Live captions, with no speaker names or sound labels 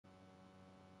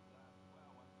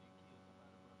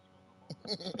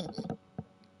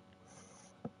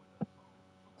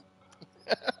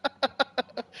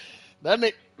That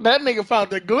nigga found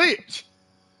the glitch.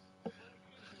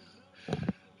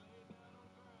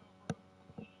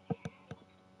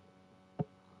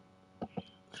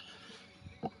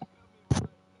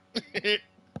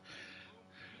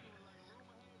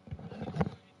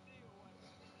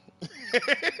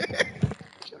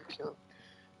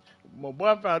 My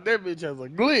boy found that bitch as a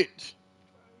glitch.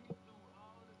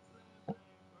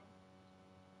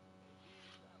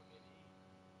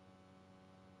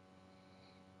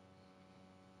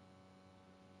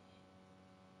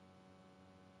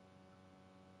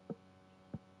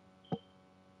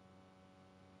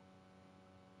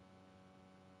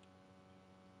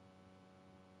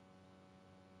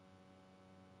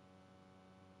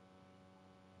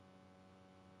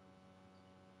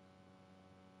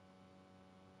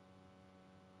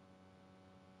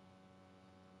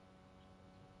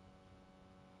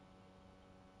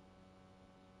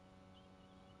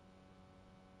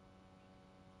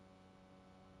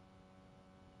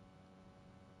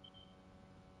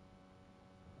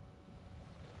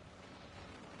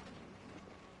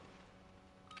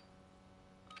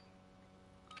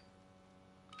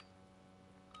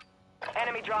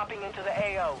 Enemy dropping into the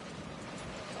AO.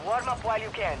 Warm up while you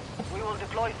can. We will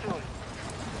deploy soon.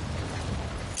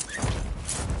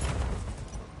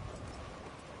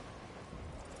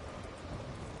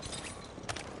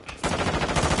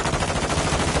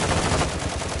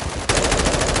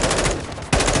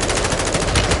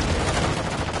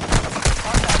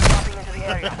 Contact dropping into the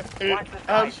area. Watch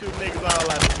the I'm sky. shooting niggas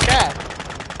all out the sky.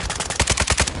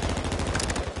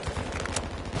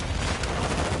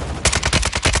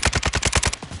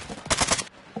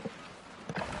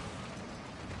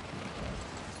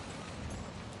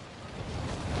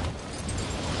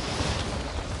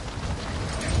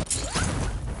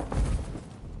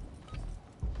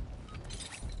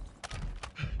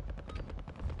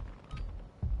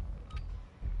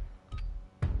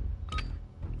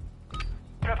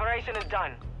 Preparation is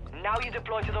done. Now you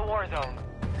deploy to the war zone.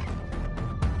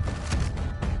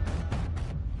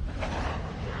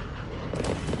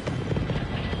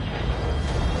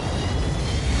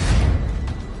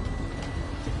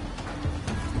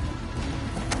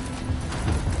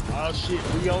 Oh shit,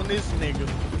 we on this nigga.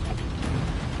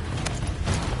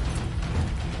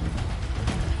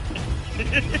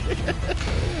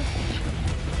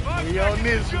 We on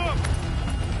this one.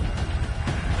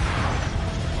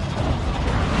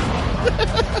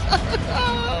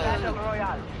 Battle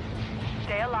Royale.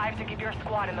 Stay alive to keep your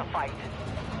squad in the fight.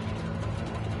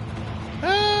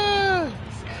 Ah.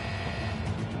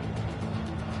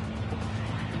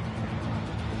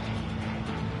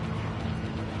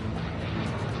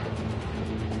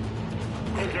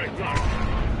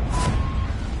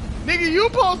 Nigga, you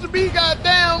supposed to be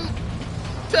goddamn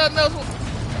telling us what.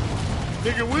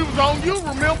 Nigga, we was on you,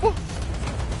 remember?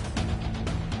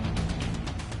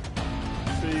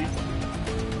 See,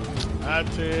 I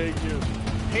tell you,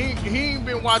 he ain't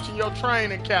been watching your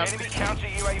training, Captain. Enemy counter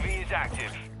UAV is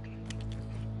active.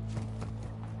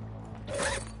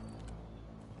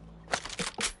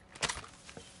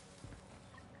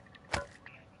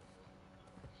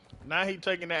 Now he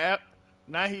taking the app.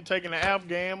 Now he taking the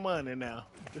Afghan money. Now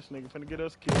this nigga finna get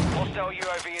us killed. Hostile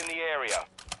UAV in the area.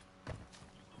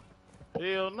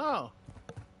 Hell no.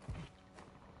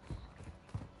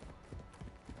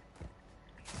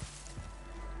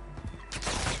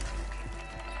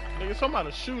 Nigga,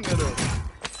 somebody shooting at us.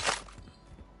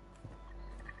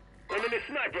 Enemy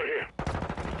sniper here.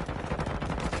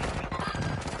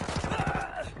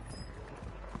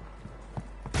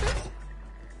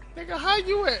 Nigga, how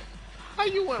you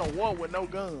in a war with no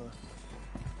gun?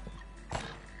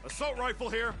 Assault rifle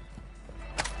here.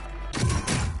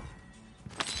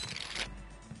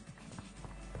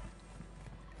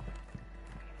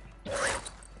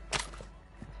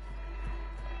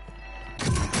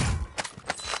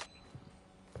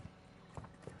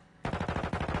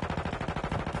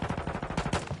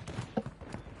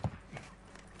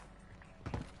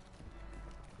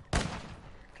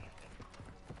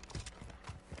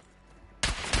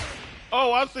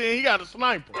 Oh, I see. He got a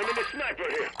sniper. Enemy sniper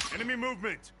here. Enemy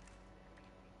movement.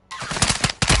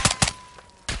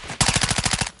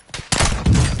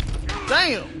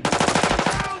 Damn.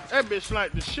 That bitch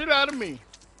sniped the shit out of me.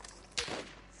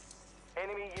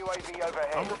 Enemy UAV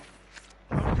overhead.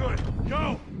 I'm good.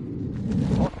 Go.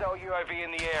 Hostile UAV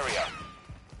in the area.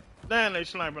 Damn, they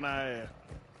sniping our ass.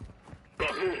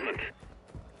 Got movement.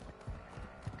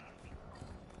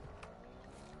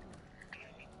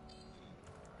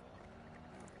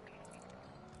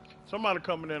 Somebody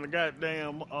coming in a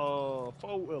goddamn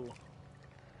four-wheeler.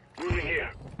 Moving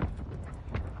here.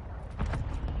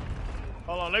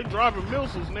 Hold on, they dropping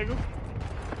missiles, nigga.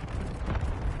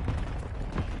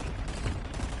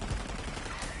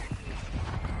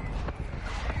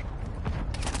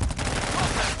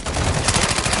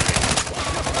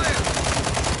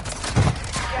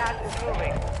 Gas is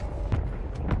moving.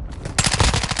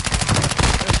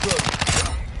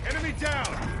 Enemy down.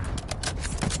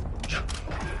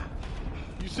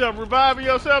 You self-reviving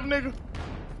yourself, nigga?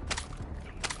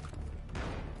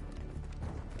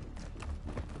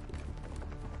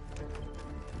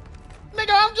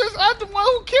 I'm the one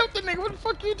who killed the nigga. What the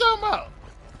fuck you talking about?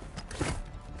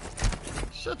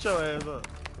 Shut your ass up.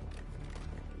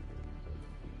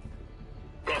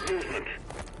 Got movement.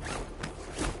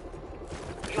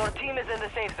 Your team is in the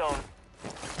safe zone.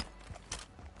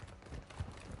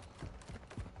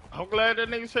 I'm glad that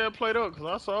nigga said played up, because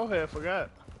I saw had forgot.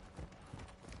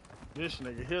 This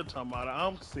nigga here talking about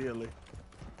I'm silly.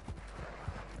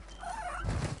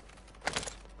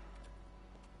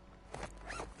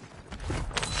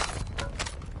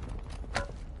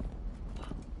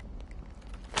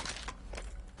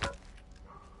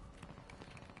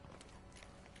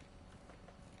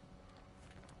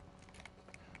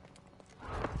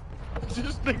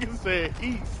 This nigga said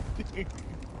east.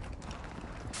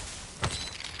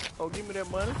 Oh, give me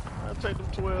that money. I'll take them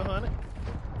 1,200.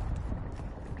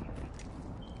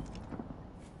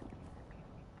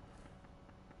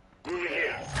 Moving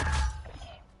here.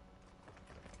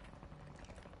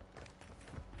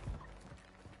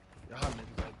 Y'all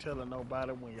niggas ain't telling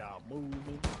nobody when y'all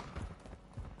moving.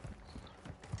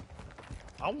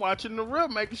 I'm watching the real,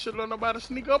 making sure don't nobody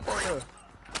sneak up on her.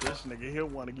 This nigga here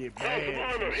want to get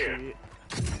bad and shit.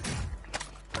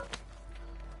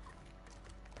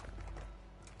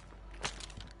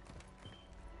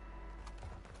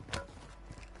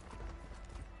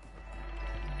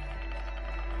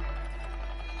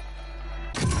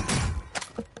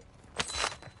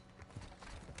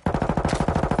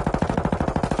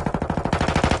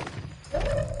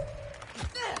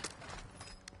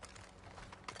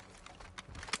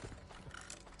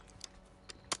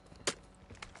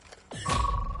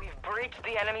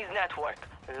 The enemy's network.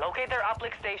 Locate their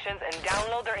uplink stations and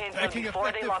download their intel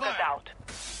before they lock us out.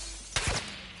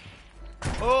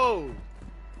 Oh!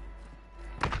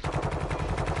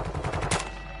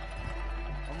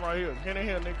 I'm right here. Get in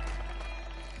here, nigga.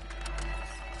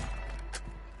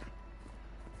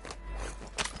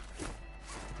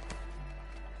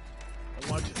 I'm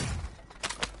watching.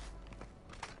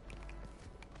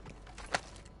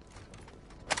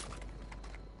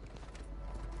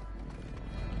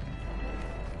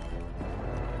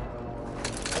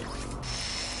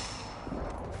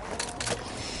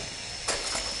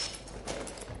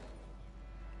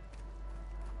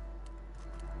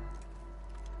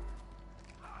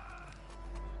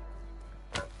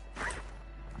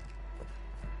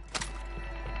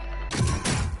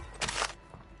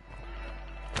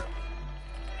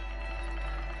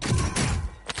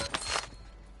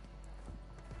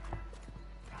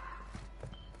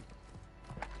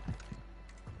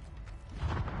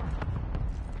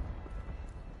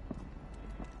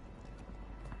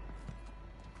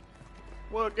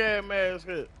 What gas mask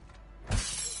hit?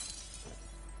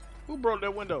 Who broke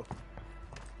that window?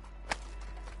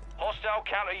 Hostile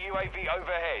counter UAV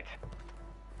overhead.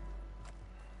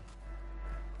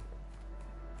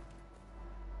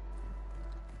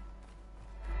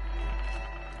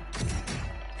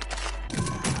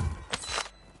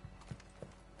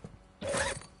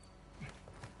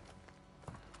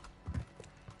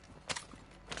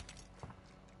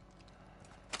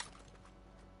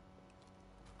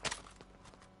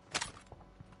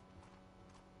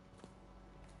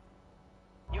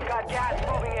 Got gas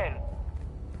moving in.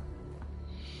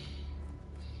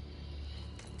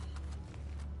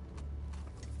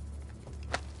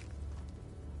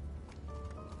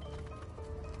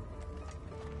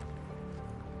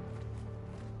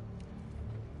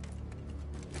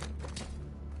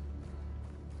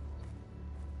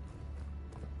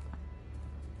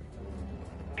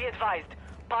 Be advised,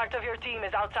 part of your team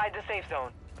is outside the safe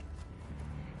zone.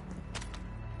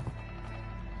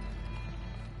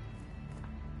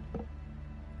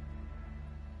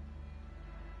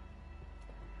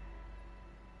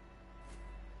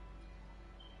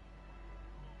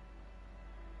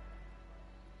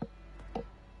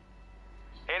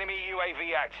 Enemy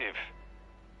UAV active.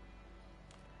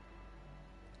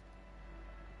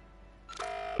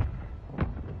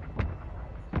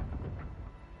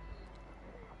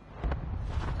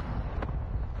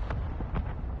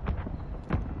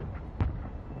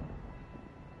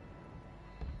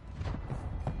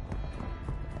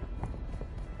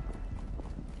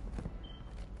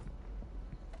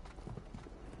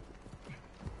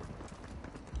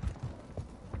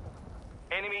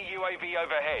 Enemy UAV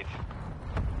overhead.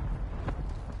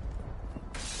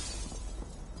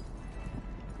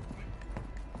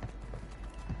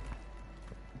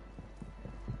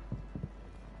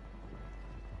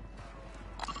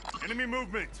 Enemy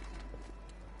movement.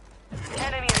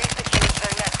 Enemy resecures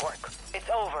their network. It's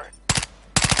over.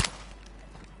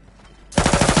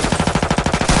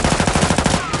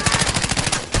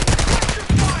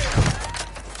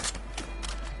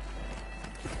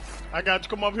 I got you.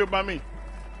 Come up here by me.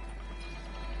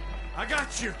 I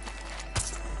got you.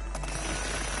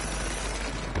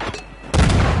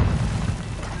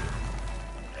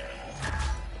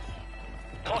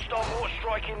 Hostile mortar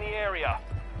strike in the area.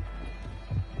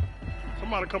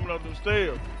 Somebody coming up the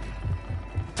stairs.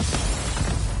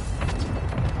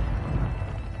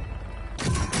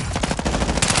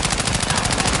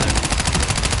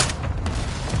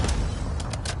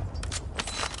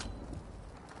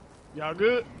 Y'all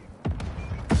good?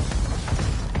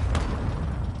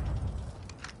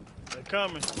 They're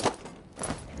coming.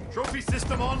 Trophy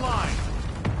system online.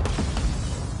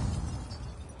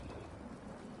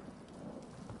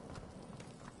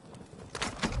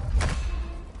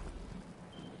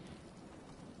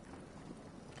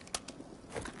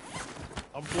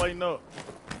 I'm plating up.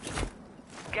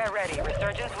 Get ready.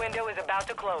 Resurgence window is about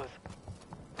to close.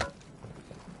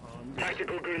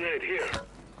 Tactical grenade here.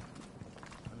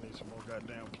 I need some more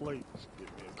goddamn plates. Give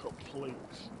me a couple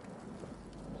plates.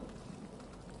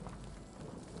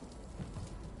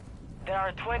 There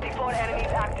are 24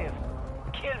 enemies active.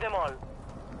 Kill them all.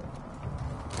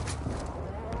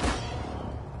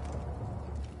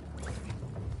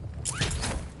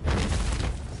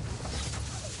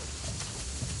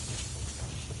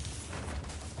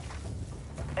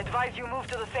 Advise you move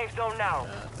to the safe zone now.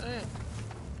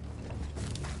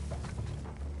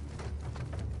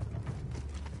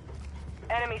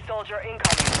 Enemy soldier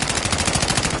incoming.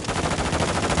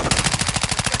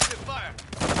 Fire.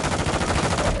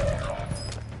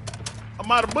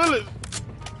 I'm out of bullets.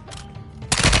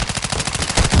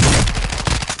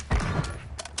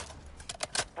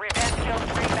 Revenge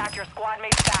kills bring back your squad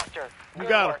mates faster. You Good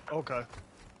got work. it. Okay.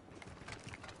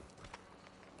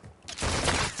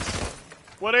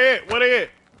 Where they at? Where they at?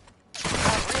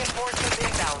 Have reinforcements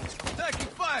inbound. Taking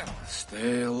fire.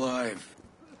 Stay alive.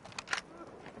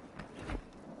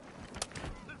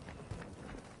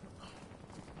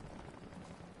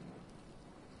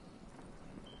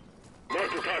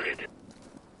 Mark the target.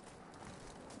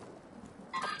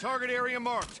 Target area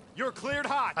marked. You're cleared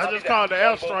hot. I just called the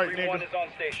airstrike, nigga. is on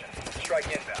station. Strike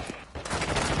inbound.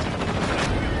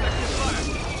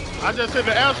 I just hit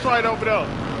the airstrike over there.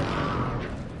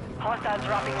 Hostiles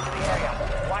dropping into the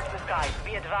area. Watch the skies.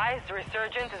 Be advised,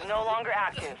 Resurgence is no longer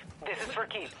active. This is for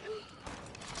keeps.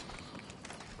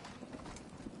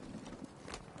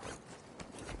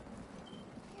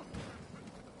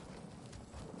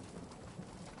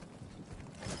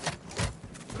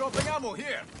 Dropping ammo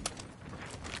here.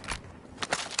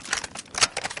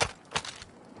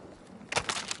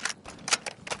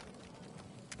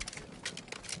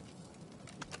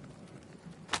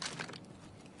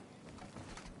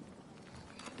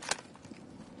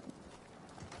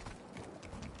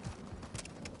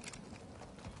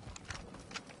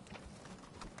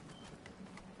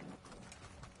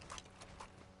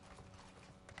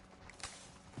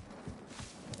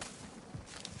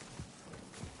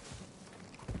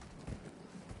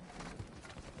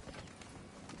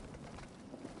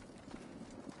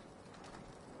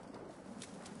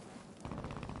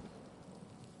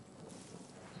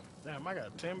 Damn, I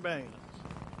got 10 bangs.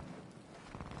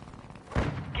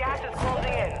 Gas is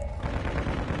closing in.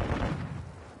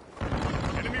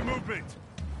 Enemy movement.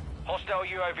 Hostile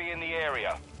UAV in the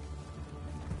area.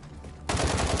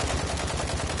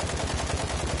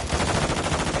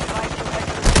 Advise you head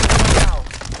to the safe zone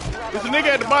now. There's a nigga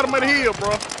at the bottom of the hill,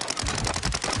 bro.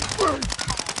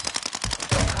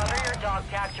 Cover your dog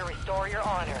tag to restore your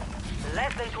honor.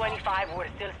 Less than 25 were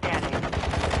still standing.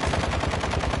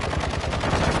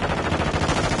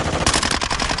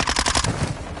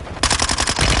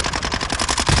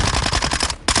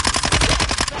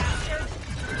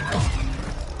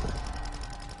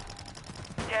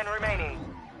 Remaining.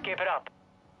 Keep it up.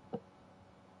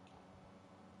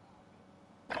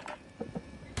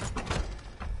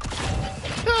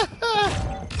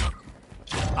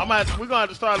 We're gonna have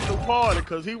to start a new party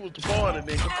because he was the party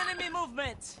nigga. Enemy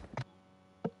movement.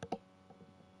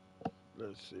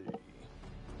 Let's see.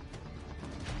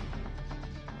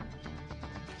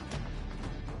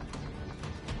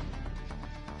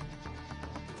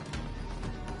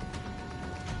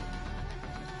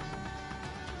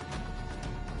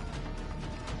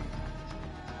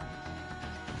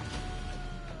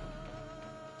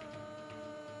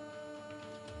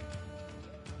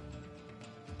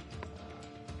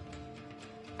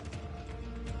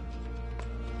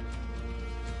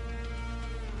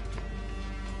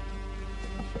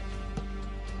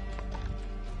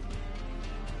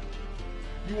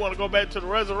 You want to go back to the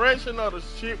resurrection or the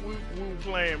shit we were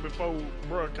playing before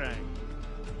bruh came?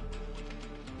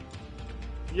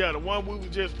 Yeah, the one we were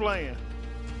just playing.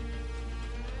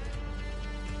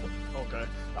 Okay.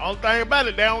 The only thing about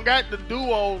it, they don't got the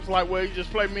duos like where you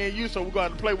just play me and you, so we're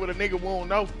going to play with a nigga we don't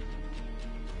know.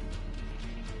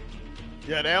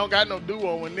 Yeah, they don't got no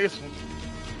duo in this one.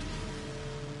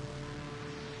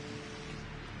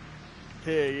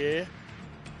 Hell yeah.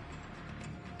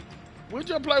 We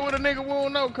just play with a nigga we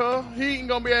don't know, cuz. He ain't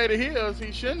gonna be able to hear us.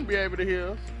 He shouldn't be able to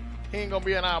hear us. He ain't gonna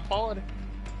be in our party.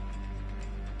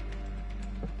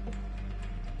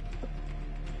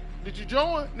 Did you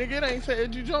join? Nigga, it ain't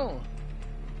said you join.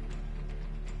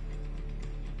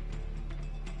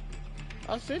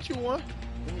 I sent you one.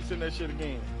 Let me send that shit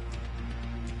again.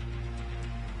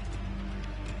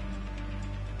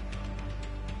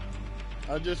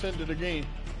 I just sent it again.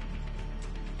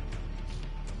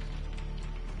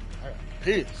 I got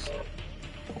pissed.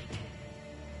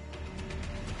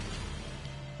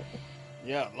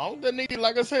 Yeah, long as that nigga,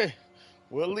 like I said,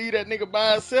 we'll leave that nigga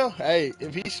by himself. Hey,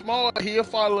 if he's smart, he'll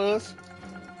follow us.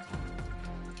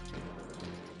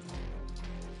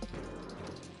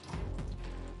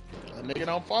 That nigga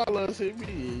don't follow us, he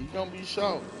gonna be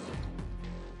short.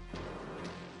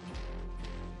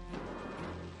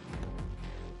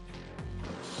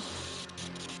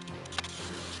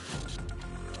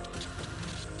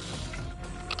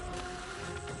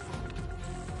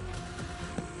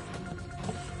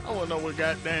 I wanna know what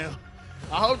goddamn.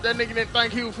 I hope that nigga didn't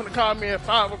think he was finna call me at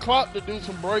 5 o'clock to do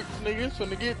some breaks, niggas.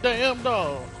 Finna get damn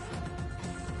dog.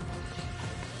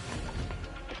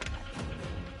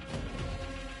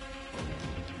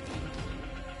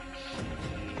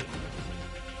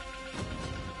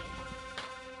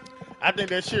 I think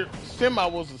that shit semi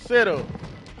was a setup.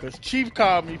 Cause Chief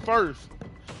called me first.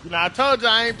 You know, I told you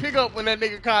I ain't pick up when that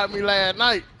nigga called me last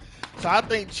night. So I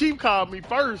think Chief called me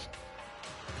first.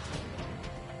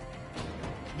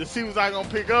 To see was I gonna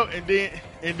pick up, and then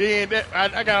that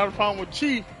I got on the phone with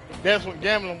Chief. That's when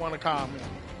Gambling wanna call me.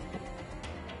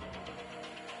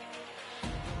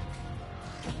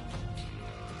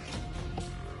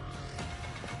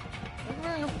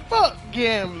 Man, fuck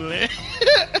Gambling.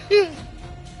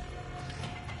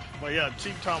 But yeah,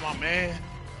 Chief talking about, man,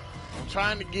 I'm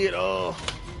trying to get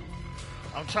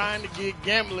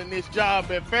Gambling this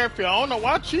job at Fairfield. I don't know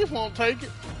why Chief won't take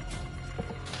it.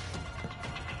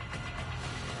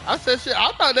 I said, shit,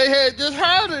 I thought they had just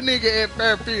hired a nigga at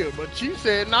Fairfield, but Chief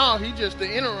said, no, he just the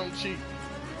interim chief.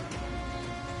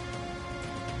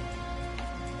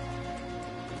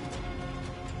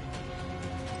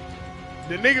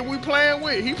 The nigga we playing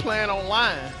with, he playing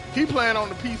online. He playing on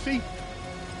the PC.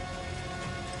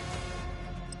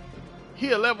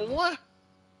 He a level 1?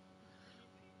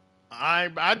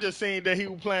 I just seen that he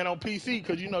was playing on PC,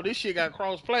 because, you know, this shit got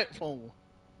cross-platform.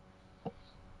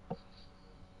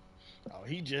 Oh,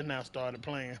 he just now started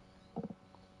playing.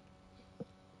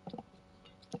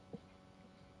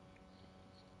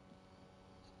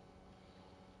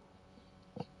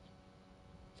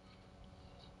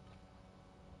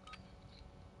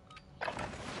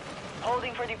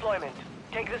 Holding for deployment.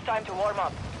 Take this time to warm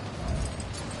up.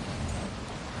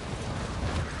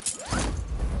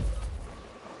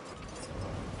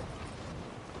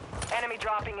 Enemy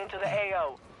dropping into the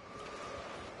AO.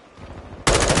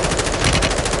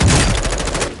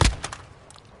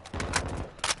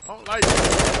 I don't like it.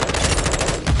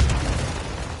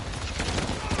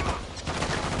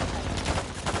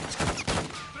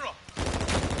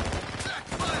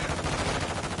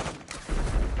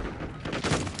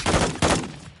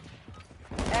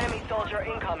 Enemy soldier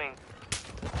incoming.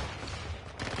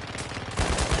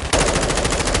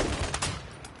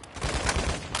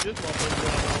 This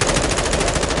motherfucker.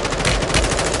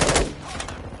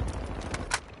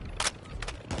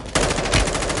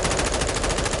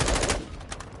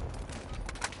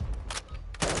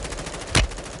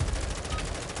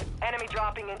 Enemy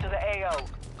dropping into the AO.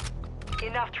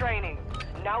 Enough training.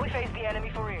 Now we face the enemy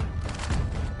for real.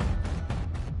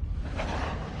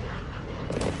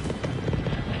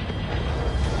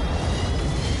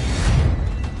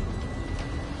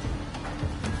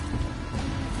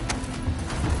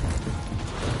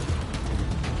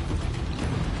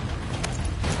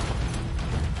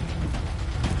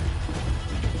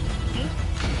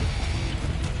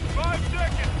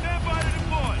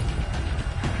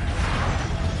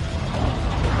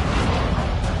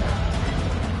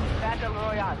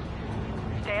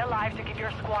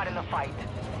 Squad in the fight.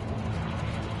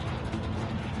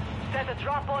 Set a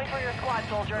drop point for your squad,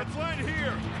 soldier. Let's land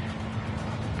here.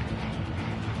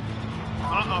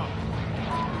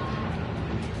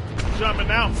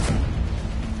 Jumping out.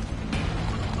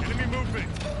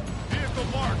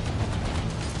 Hostile mark.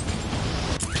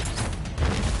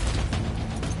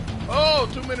 Oh,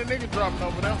 too many niggas dropping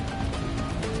over there.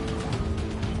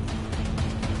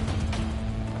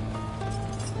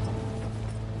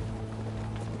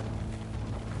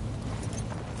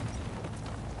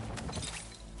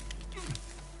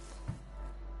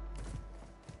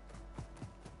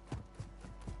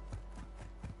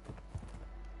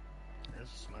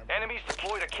 Enemies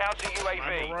deployed a counter UAV.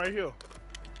 Sniper right here.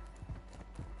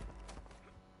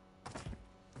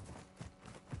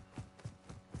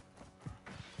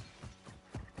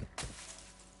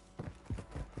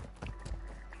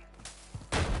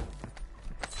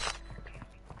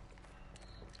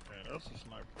 Man, that's a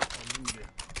sniper. Oh, give me that.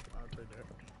 I'll take that.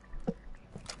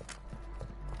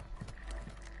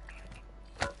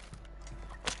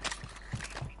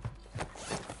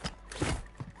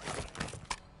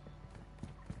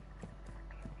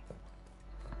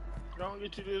 Don't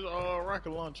get you this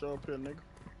rocket launcher up here, nigga.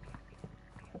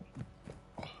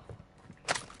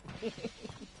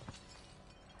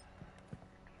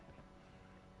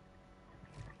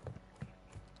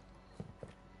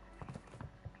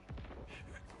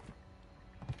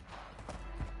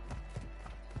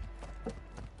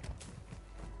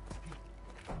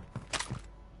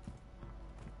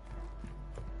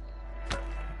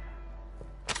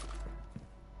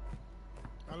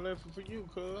 I left it for you,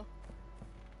 cuz.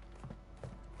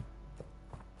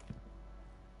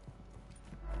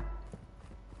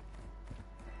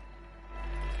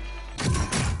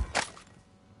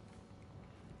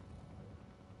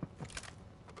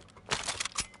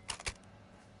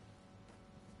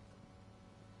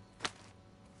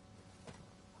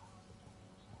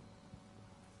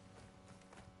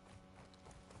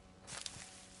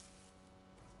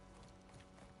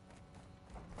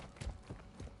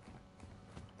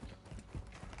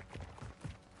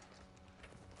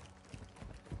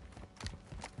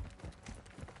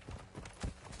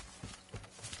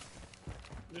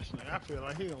 This nigga, I feel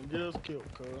like he gonna get us killed,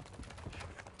 cuz.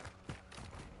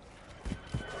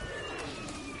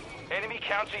 Enemy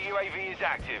counter UAV is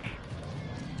active.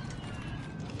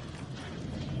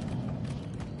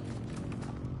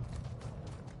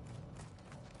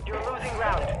 You're losing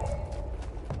ground.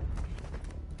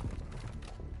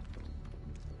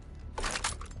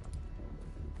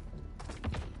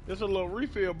 There's a little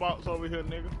refill box over here,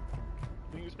 nigga.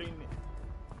 You ain't seen it.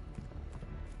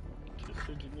 Just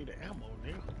said you need an ammo,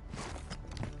 nigga.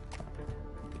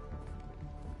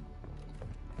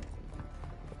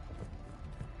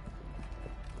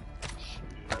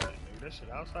 Shit, nigga, that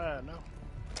shit outside now.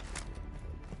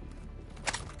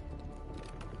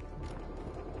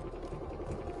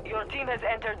 Your team has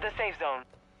entered the safe zone.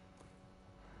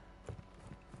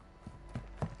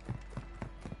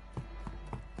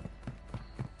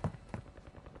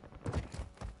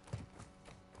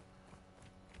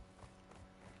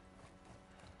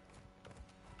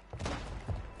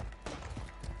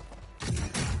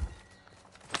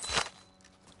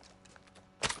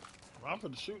 I'm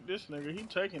finna shoot this nigga. He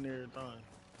taking everything.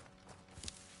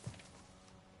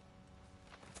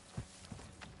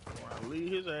 Or I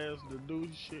leave his ass to do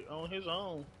shit on his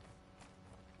own.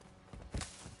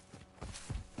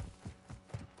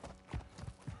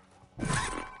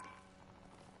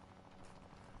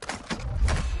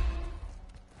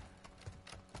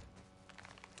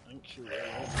 Ain't sure.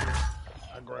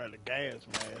 I grabbed the gas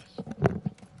mask.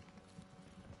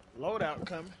 Loadout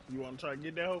coming. You wanna try to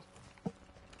get that hoe?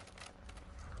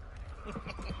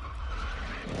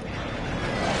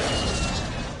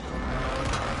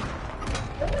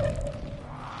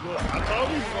 Look, I told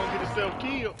you he was gonna get himself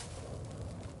killed.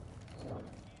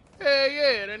 Hell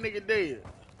yeah, that nigga dead.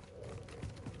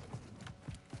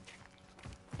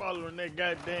 Following that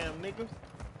goddamn nigga.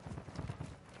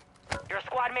 Your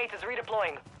squad mate is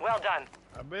redeploying. Well done.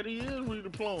 I bet he is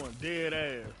redeploying. Dead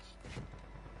ass.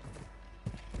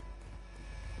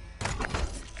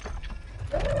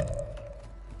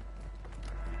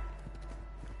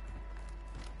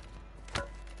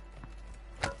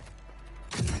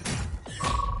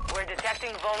 We're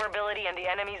detecting vulnerability in the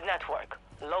enemy's network.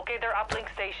 Locate their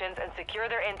uplink stations and secure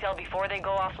their intel before they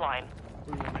go offline.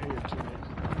 We gonna head to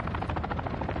nigga.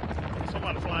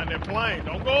 Somebody flying that plane.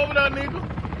 Don't go over there, nigga.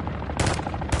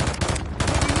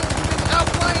 Nigga,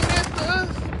 outplane next to us.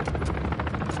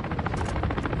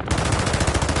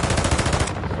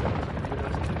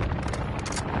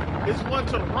 It's one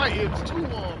to the right. It's two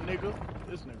on, nigga.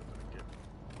 This nigga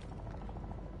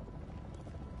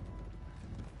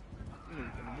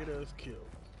gonna get us killed.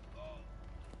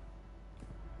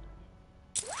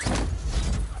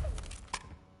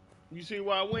 You see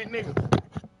where I went, nigga?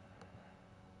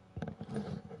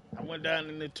 I went down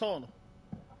in the tunnel.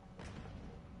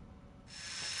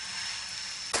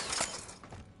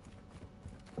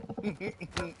 You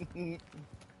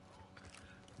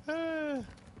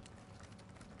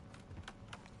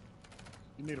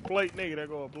need a plate, nigga. There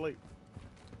go a plate.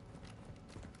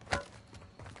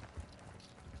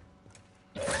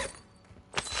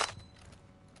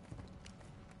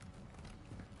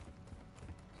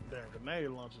 Damn, grenade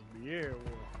launchers be everywhere.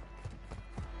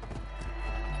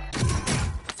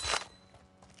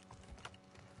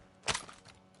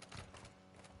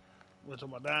 What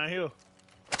talking about down here?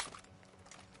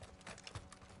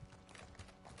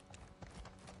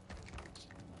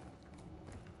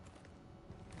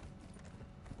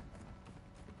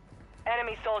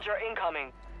 Enemy soldier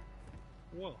incoming.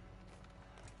 Whoa.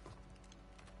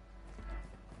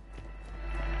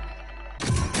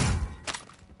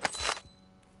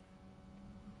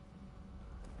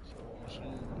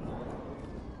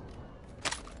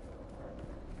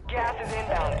 Gas is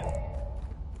inbound.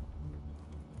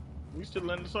 We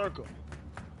still in the circle.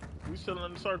 We still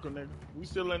in the circle, nigga. We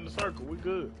still in the circle. We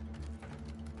good.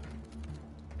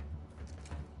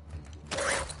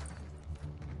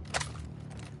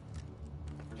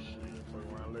 Shit, fuck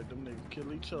around, let them niggas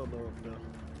kill each other up there.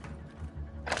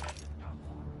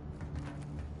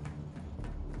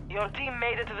 Your team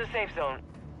made it to the safe zone.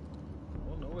 I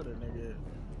don't know where that nigga is.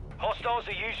 Hostiles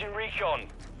are using recon.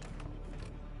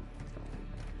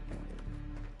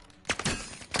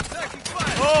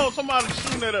 Oh, somebody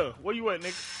shooting at us. Where you at,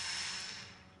 nigga?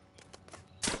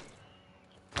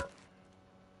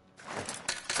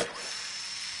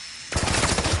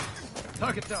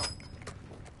 Target down.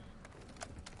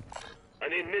 I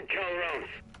need mid-cal rounds.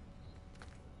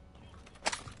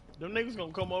 Them niggas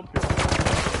gonna come up here.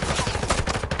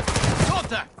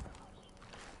 Contact.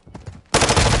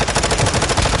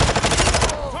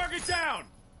 Target down.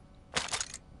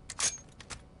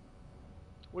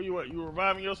 Where you at? You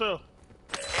reviving yourself?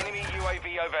 Enemy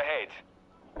UAV overhead.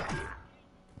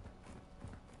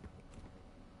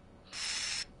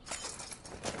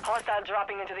 Hostile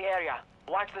dropping into the area.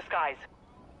 Watch the skies.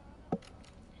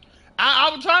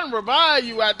 I was trying to revive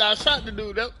you after I shot the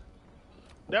dude.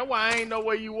 That's why I ain't know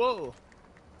where you was.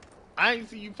 I ain't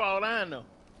see you fall down though.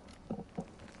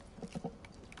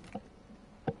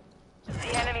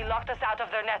 The enemy locked us out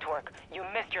of their network. You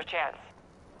missed your chance.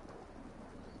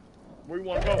 Where you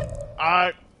wanna go?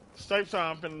 Alright. Safe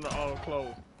time finna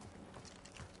close.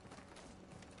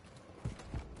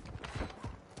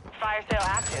 Fire sale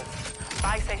active.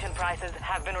 Buy station prices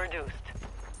have been reduced.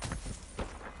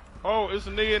 Oh, it's a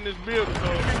nigga in this building, so.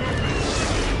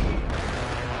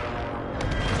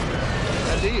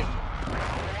 I did.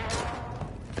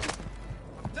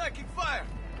 Taking fire.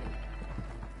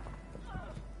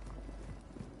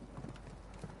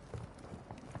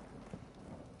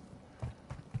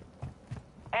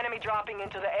 Enemy dropping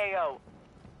into the AO.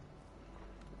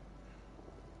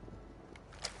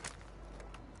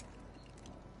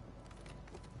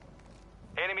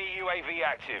 Enemy UAV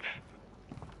active.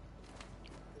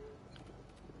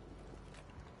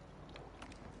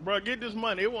 Bro, get this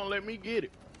money. It won't let me get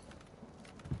it.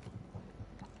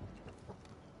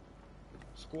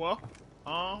 Squaw.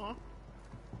 Uh-huh.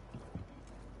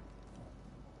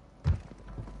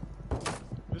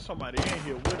 There's somebody in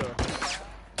here with her.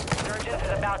 Surgeons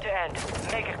is about to end.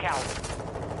 Make it count.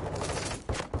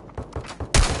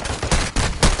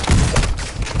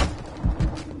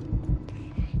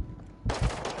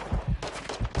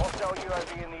 Hostile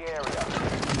UAV in the area.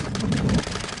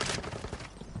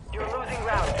 You're losing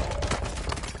round.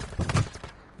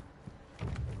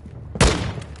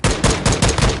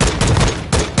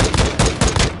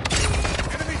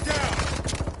 Enemy down.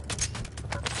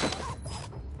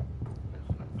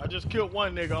 I just killed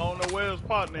one nigga. I don't know where his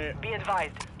partner at. Be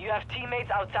advised, you have teammates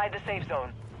outside the safe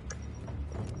zone.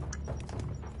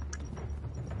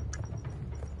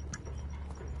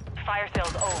 Fire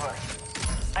sale's over.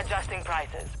 Adjusting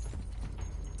prices.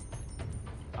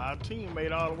 Our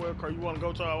teammate all the way across. You want to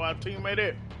go to our teammate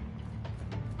at?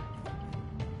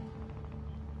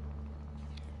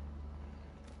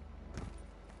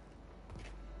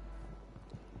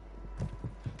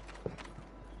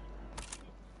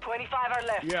 $25 are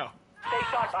left. Yeah, Stay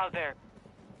sharp out there.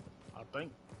 I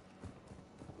think.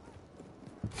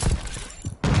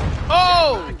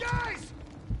 Oh! Guys.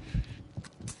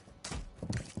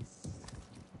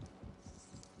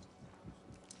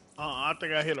 I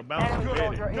think I hit a bounce. Enemy Get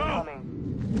soldier it.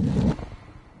 incoming.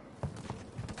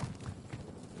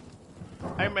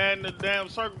 Hey man, the damn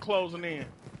circle closing in.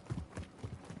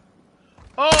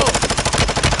 Oh!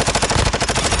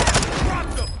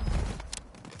 Dropped them.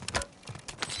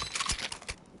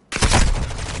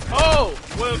 Oh!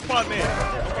 Where's partner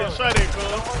at? I'm getting shot at, No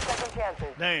cuz. more second chances.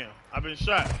 Damn, I've been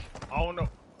shot. I don't know.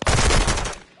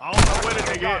 I don't know where the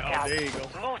Your nigga dog at. Oh, tag. there you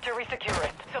go. Move to resecure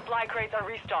it. Supply crates are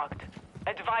restocked.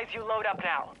 Advise you load up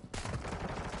now.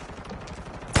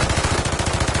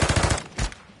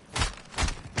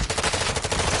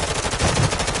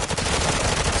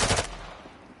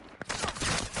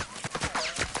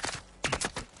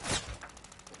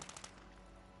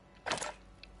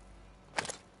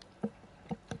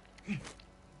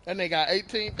 That nigga got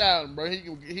 18,000, bro. He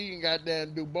can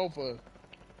goddamn do both of us.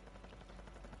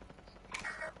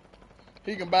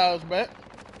 He can buy us back.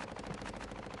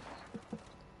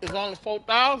 It's only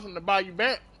 4,000 to buy you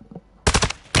back.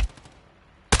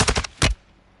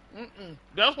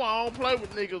 That's why I don't play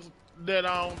with niggas that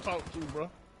I don't talk to, bro.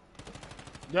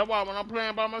 That's why when I'm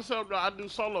playing by myself, though, I do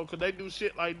solo, cause they do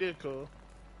shit like this, cuz.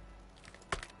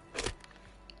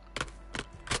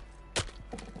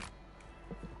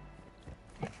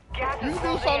 Gas You is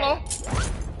can do closing solo. in.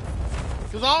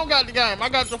 Cause I don't got the game. I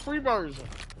got the free version.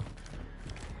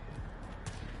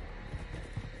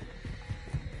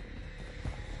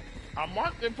 I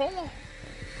marked it for him.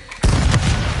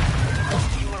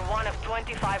 You were one of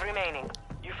 25 remaining.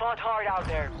 You fought hard out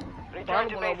there. Return Probably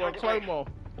to went base over for a debrief. Claymore.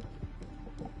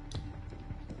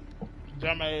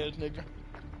 Dumbass nigga.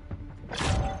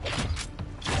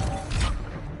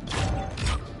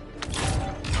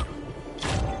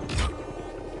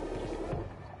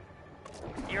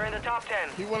 You're in the top 10.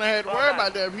 He wouldn't have had to Well worry done.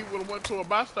 about that if he would have went to a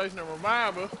buy station and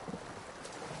revived us.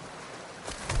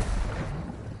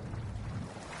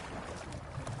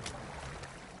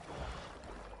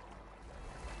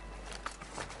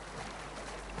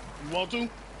 You want to?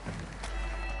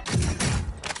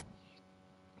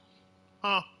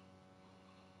 Huh?